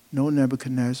 No,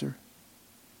 Nebuchadnezzar.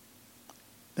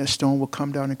 That stone will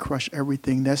come down and crush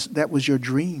everything. That was your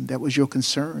dream. That was your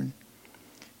concern.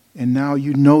 And now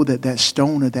you know that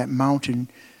stone or that mountain,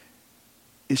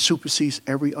 it supersedes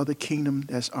every other kingdom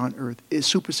that's on earth. It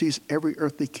supersedes every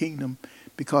earthly kingdom,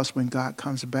 because when God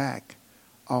comes back,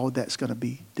 all that's going to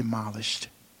be demolished.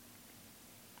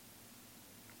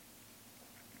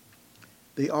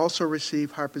 They also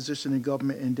received high position in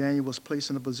government, and Daniel was placed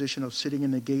in a position of sitting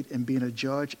in the gate and being a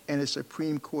judge and a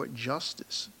Supreme Court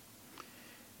justice.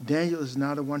 Daniel is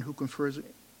now the one who confers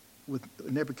with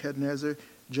Nebuchadnezzar,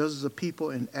 judges the people,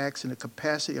 and acts in the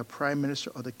capacity of prime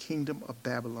minister of the kingdom of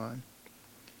Babylon.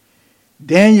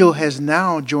 Daniel has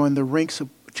now joined the ranks of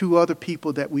 2 other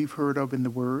people that we've heard of in the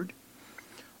Word.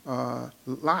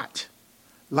 Lot.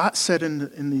 Lot sat in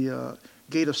the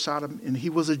gate of Sodom, and he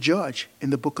was a judge. In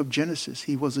the book of Genesis,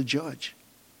 he was a judge.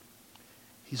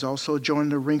 He's also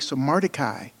joined the ranks of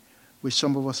Mordecai, which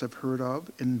some of us have heard of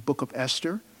in the book of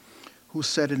Esther, who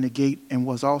sat in the gate and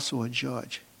was also a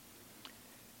judge.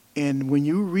 And when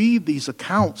you read these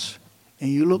accounts and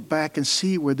you look back and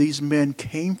see where these men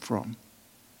came from,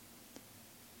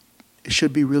 it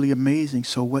should be really amazing.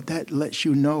 So what that lets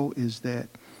you know is that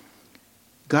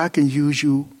God can use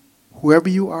you whoever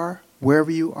you are, wherever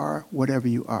you are, whatever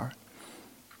you are.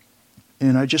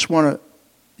 And I just want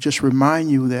to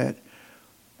remind you that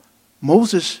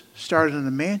Moses started in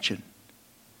a mansion,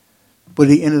 but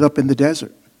he ended up in the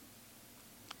desert.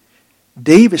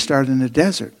 David started in the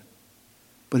desert,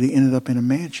 but he ended up in a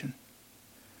mansion.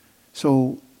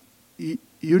 So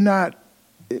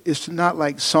it's not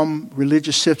like some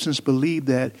religious systems believe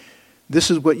that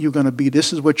this is what you're going to be,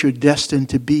 this is what you're destined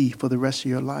to be for the rest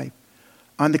of your life.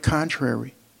 On the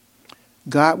contrary,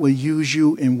 God will use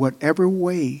you in whatever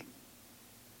way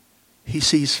he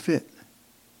sees fit.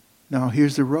 Now,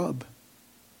 here's the rub.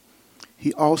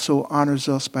 He also honors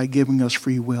us by giving us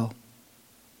free will.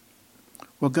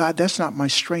 Well, God, that's not my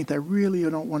strength. I really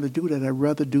don't want to do that. I'd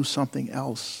rather do something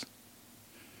else.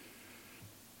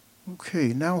 Okay,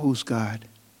 now who's God?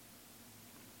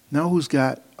 Now who's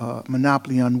got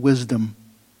monopoly on wisdom,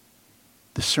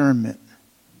 discernment?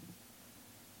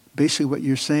 Basically what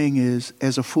you're saying is,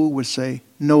 as a fool would say,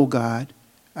 no, God,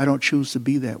 I don't choose to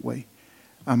be that way.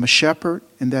 I'm a shepherd,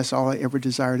 and that's all I ever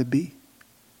desire to be.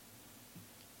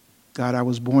 God, I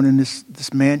was born in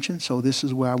this mansion, so this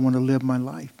is where I want to live my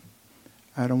life.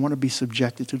 I don't want to be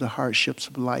subjected to the hardships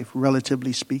of life,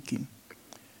 relatively speaking.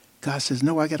 God says,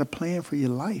 no, I got a plan for your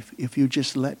life if you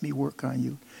just let me work on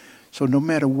you. So no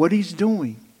matter what he's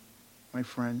doing, my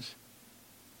friends,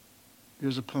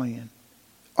 there's a plan.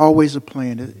 Always a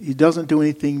plan. He doesn't do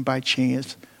anything by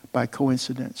chance, by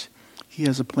coincidence. He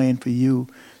has a plan for you.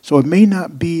 So it may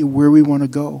not be where we want to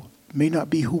go. It may not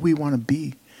be who we want to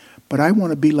be. But I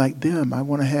want to be like them. I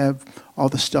want to have all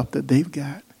the stuff that they've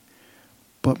got.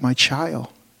 But my child,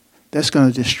 that's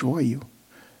going to destroy you.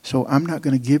 So I'm not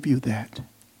going to give you that.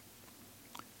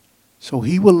 So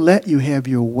he will let you have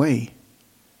your way.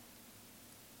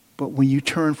 But when you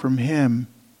turn from him,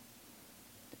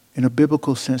 in a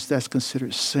biblical sense, that's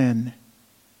considered sin.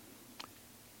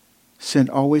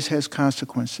 Sin always has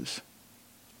consequences.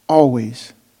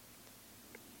 Always.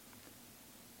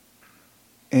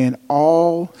 And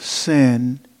all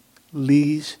sin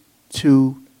leads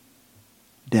to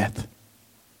death.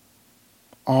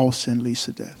 All sin leads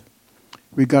to death.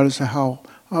 Regardless of how,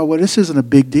 oh, well, this isn't a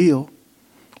big deal.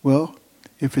 Well,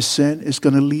 if it's sin, it's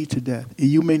going to lead to death. And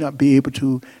you may not be able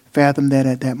to fathom that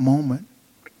at that moment.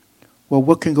 Well,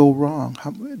 what can go wrong?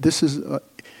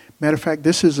 Matter of fact,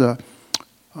 this is a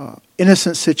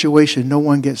innocent situation. No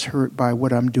one gets hurt by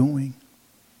what I'm doing.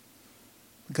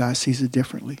 God sees it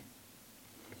differently.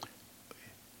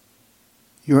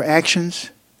 Your actions,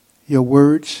 your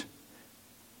words,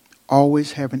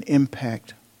 always have an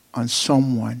impact on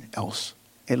someone else,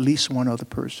 at least one other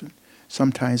person,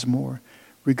 sometimes more.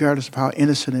 Regardless of how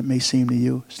innocent it may seem to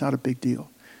you, it's not a big deal.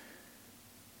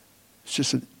 It's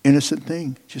just an innocent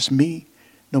thing, just me.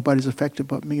 Nobody's affected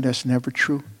but me. That's never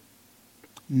true.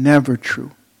 Never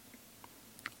true.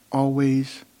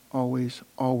 Always, always,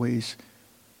 always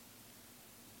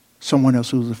someone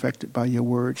else who's affected by your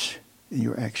words and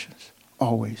your actions.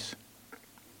 Always.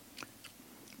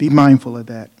 Be mindful of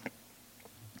that.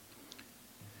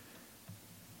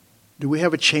 Do we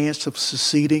have a chance of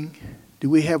succeeding? Do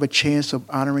we have a chance of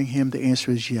honoring him? The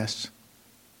answer is yes.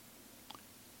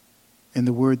 And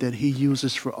the word that he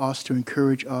uses for us to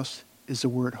encourage us is the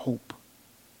word hope.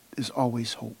 There's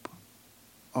always hope.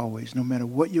 Always. No matter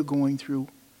what you're going through,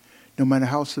 no matter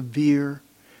how severe,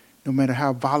 no matter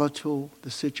how volatile the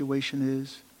situation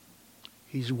is,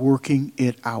 he's working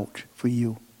it out for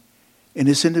you. And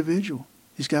it's individual.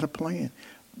 He's got a plan.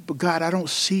 But God, I don't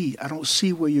see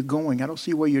where you're going. I don't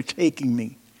see where you're taking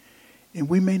me. And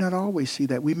we may not always see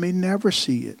that. We may never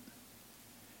see it.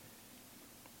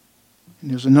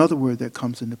 And there's another word that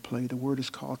comes into play. The word is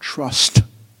called trust.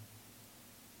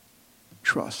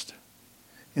 Trust.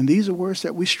 And these are words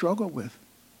that we struggle with.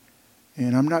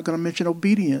 And I'm not going to mention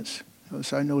obedience,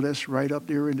 because I know that's right up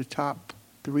there in the top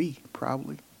 3,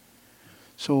 probably.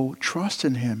 So trust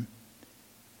in him.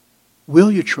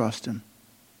 Will you trust him?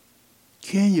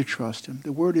 Can you trust him?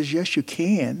 The word is yes, you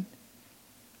can.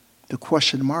 The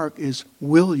question mark is,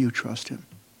 will you trust him?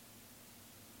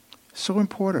 So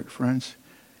important, friends.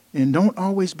 And don't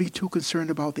always be too concerned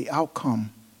about the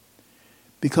outcome.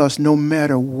 Because no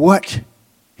matter what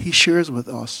he shares with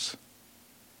us,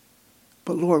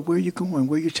 but Lord, where are you going?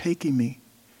 Where are you taking me?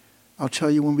 I'll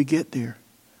tell you when we get there.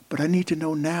 But I need to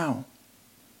know now.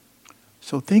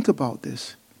 So think about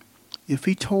this. If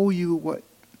he told you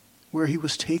where he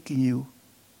was taking you,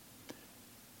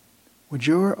 would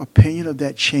your opinion of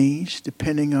that change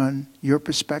depending on your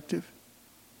perspective?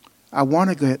 I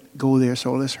want to go there,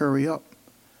 so let's hurry up.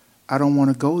 I don't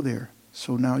want to go there,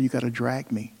 so now you got to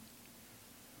drag me.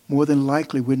 More than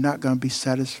likely, we're not going to be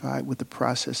satisfied with the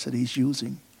process that he's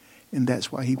using, and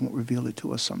that's why he won't reveal it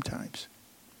to us sometimes.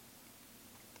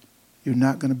 You're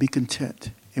not going to be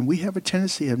content. And we have a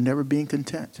tendency of never being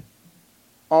content.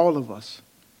 All of us.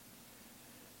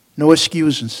 No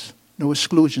excuses. No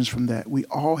exclusions from that. We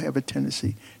all have a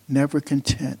tendency never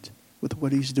content with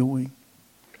what he's doing.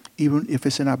 Even if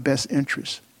it's in our best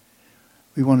interest.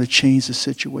 We want to change the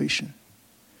situation.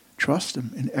 Trust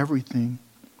him in everything.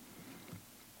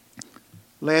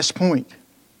 Last point.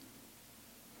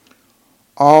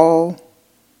 All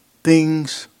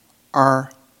things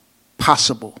are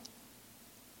possible.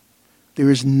 There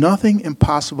is nothing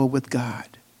impossible with God.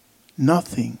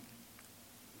 Nothing.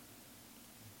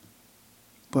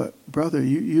 But brother,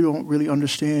 you don't really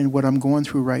understand what I'm going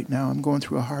through right now. I'm going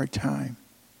through a hard time.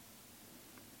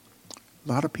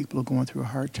 A lot of people are going through a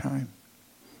hard time.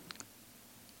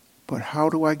 But how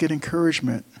do I get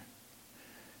encouragement?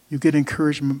 You get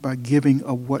encouragement by giving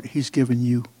of what he's given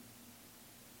you.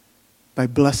 By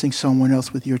blessing someone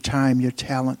else with your time, your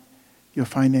talent, your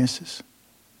finances.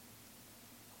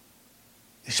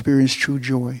 Experience true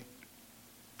joy.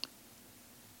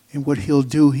 And what he'll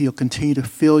do, he'll continue to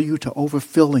fill you to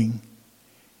overfilling.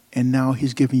 And now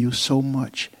he's giving you so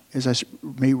much, as I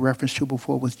made reference to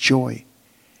before with joy.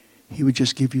 He would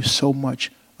just give you so much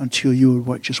until you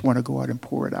would just want to go out and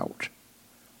pour it out.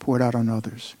 Pour it out on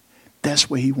others. That's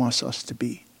where he wants us to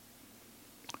be.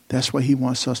 That's why he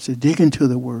wants us to dig into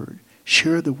the word,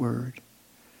 share the word,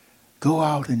 go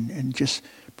out and just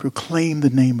proclaim the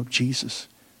name of Jesus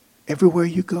everywhere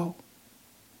you go.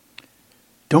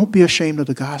 Don't be ashamed of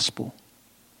the gospel.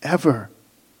 Ever.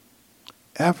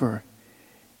 Ever.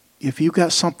 If you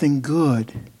got something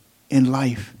good in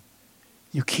life,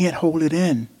 you can't hold it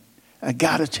in. I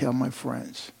got to tell my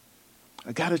friends.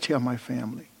 I got to tell my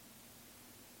family.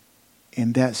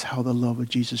 And that's how the love of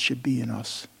Jesus should be in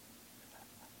us.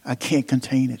 I can't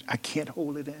contain it. I can't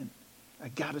hold it in. I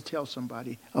got to tell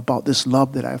somebody about this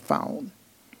love that I found.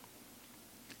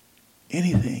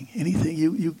 Anything,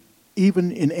 you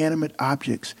even inanimate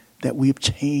objects that we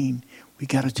obtain, we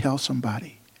got to tell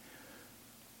somebody.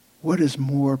 What is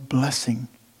more blessing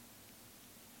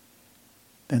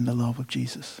than the love of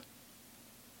Jesus?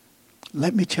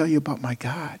 Let me tell you about my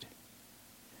God.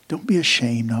 Don't be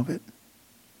ashamed of it.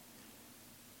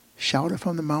 Shout it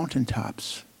from the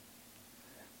mountaintops.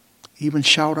 Even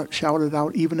shout it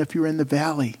out, even if you're in the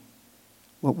valley,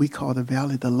 what we call the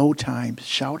valley, the low times.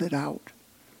 Shout it out.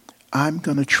 I'm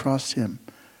going to trust him.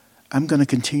 I'm going to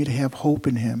continue to have hope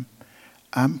in him.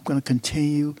 I'm going to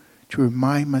continue to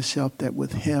remind myself that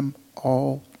with him,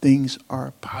 all things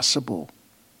are possible.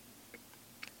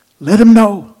 Let him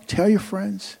know. Tell your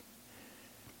friends.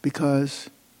 Because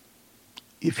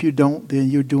if you don't,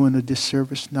 then you're doing a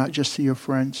disservice, not just to your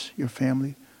friends, your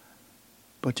family,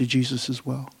 but to Jesus as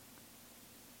well.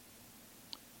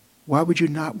 Why would you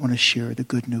not want to share the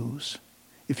good news?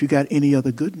 If you got any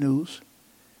other good news,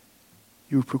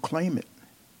 you would proclaim it.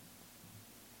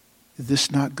 Is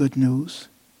this not good news?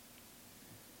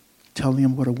 Telling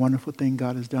them what a wonderful thing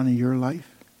God has done in your life.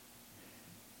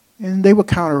 And they will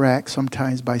counteract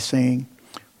sometimes by saying,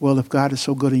 well, if God is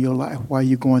so good in your life, why are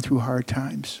you going through hard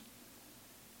times?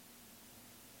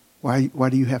 Why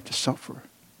do you have to suffer?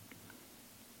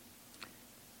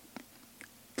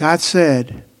 God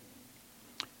said,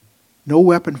 no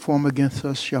weapon formed against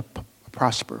us shall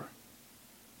prosper.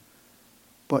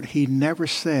 But he never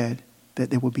said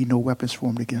that there will be no weapons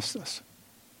formed against us.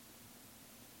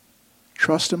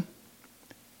 Trust him.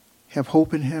 Have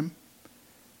hope in him.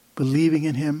 Believing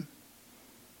in him.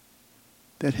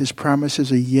 That his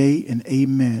promises are yea and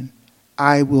amen.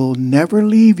 I will never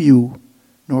leave you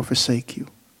nor forsake you.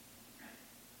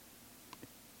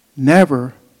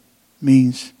 Never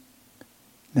means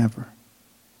never.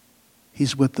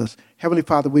 He's with us. Heavenly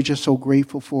Father, we're just so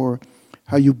grateful for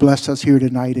how you blessed us here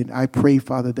tonight. And I pray,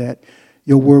 Father, that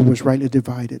your word was rightly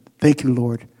divided. Thank you,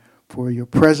 Lord, for your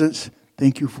presence.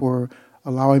 Thank you for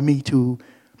allowing me to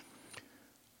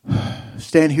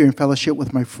stand here in fellowship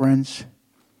with my friends,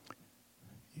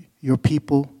 your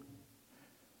people,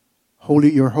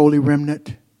 your holy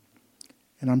remnant.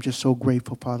 And I'm just so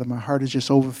grateful, Father. My heart is just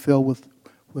overfilled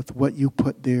with what you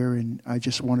put there, and I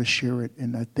just want to share it.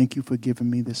 And I thank you for giving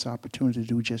me this opportunity to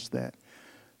do just that.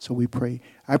 So we pray.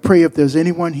 I pray if there's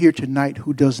anyone here tonight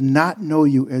who does not know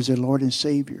you as their Lord and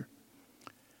Savior,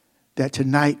 that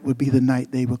tonight would be the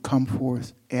night they would come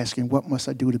forth asking, what must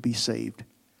I do to be saved?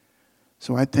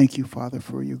 So I thank you, Father,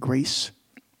 for your grace.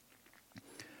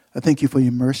 I thank you for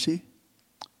your mercy.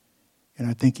 And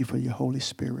I thank you for your Holy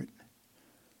Spirit.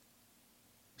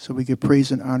 So we give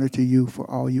praise and honor to you for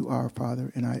all you are,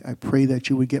 Father. And I pray that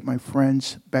you would get my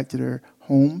friends back to their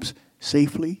homes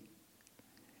safely.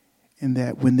 And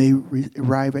that when they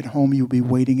arrive at home, you'll be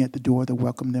waiting at the door to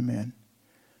welcome them in.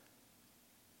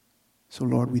 So,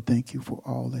 Lord, we thank you for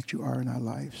all that you are in our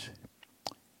lives.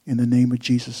 In the name of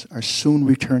Jesus, our soon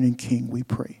returning King, we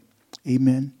pray.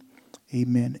 Amen,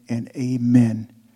 amen, and amen.